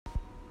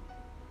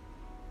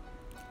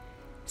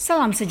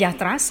Salam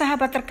sejahtera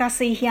sahabat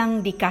terkasih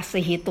yang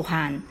dikasihi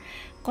Tuhan.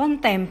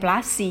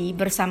 Kontemplasi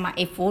bersama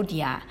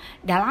Evodia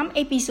dalam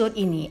episode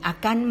ini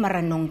akan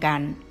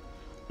merenungkan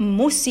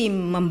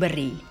musim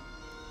memberi.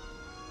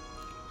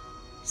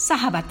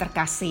 Sahabat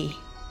terkasih,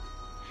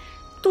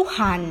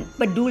 Tuhan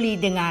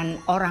peduli dengan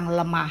orang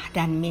lemah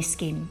dan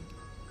miskin.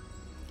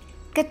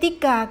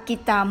 Ketika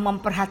kita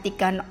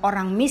memperhatikan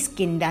orang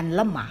miskin dan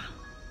lemah,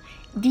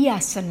 Dia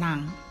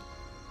senang.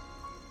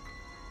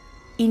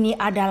 Ini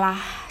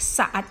adalah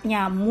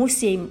saatnya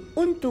musim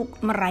untuk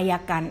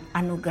merayakan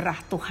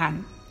anugerah Tuhan.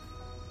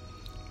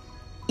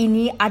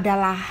 Ini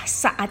adalah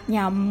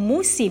saatnya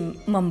musim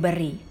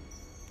memberi.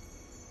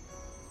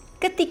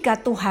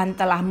 Ketika Tuhan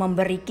telah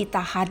memberi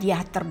kita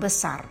hadiah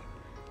terbesar,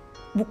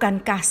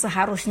 bukankah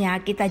seharusnya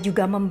kita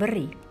juga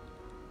memberi?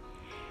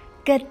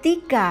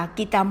 Ketika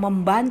kita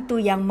membantu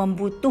yang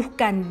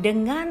membutuhkan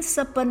dengan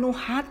sepenuh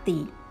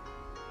hati,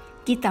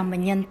 kita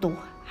menyentuh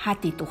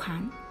hati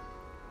Tuhan.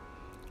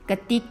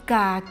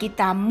 Ketika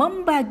kita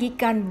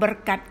membagikan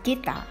berkat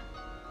kita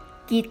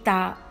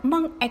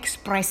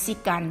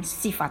mengekspresikan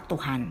sifat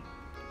Tuhan.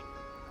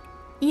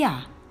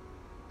 Ya,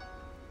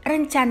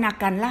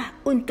 rencanakanlah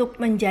untuk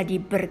menjadi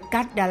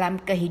berkat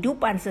dalam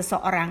kehidupan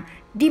seseorang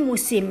di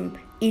musim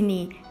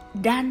ini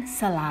dan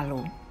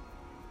selalu.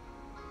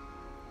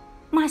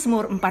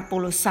 Mazmur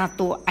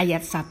 41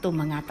 ayat 1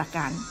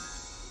 mengatakan,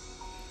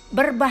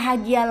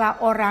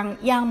 "Berbahagialah orang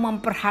yang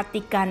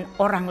memperhatikan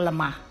orang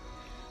lemah.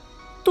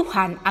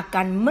 Tuhan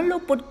akan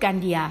meluputkan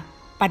dia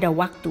pada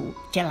waktu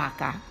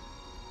celaka."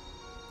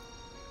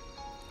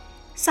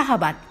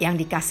 Sahabat yang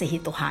dikasihi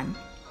Tuhan,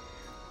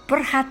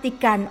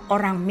 perhatikan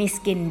orang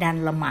miskin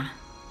dan lemah.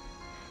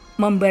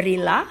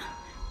 Memberilah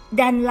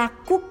dan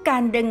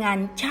lakukan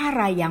dengan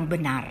cara yang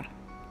benar.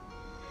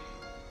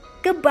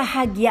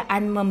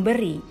 Kebahagiaan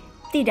memberi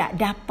tidak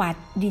dapat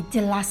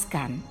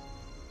dijelaskan,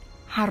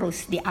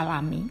 harus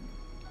dialami.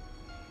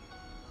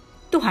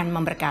 Tuhan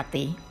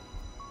memberkati.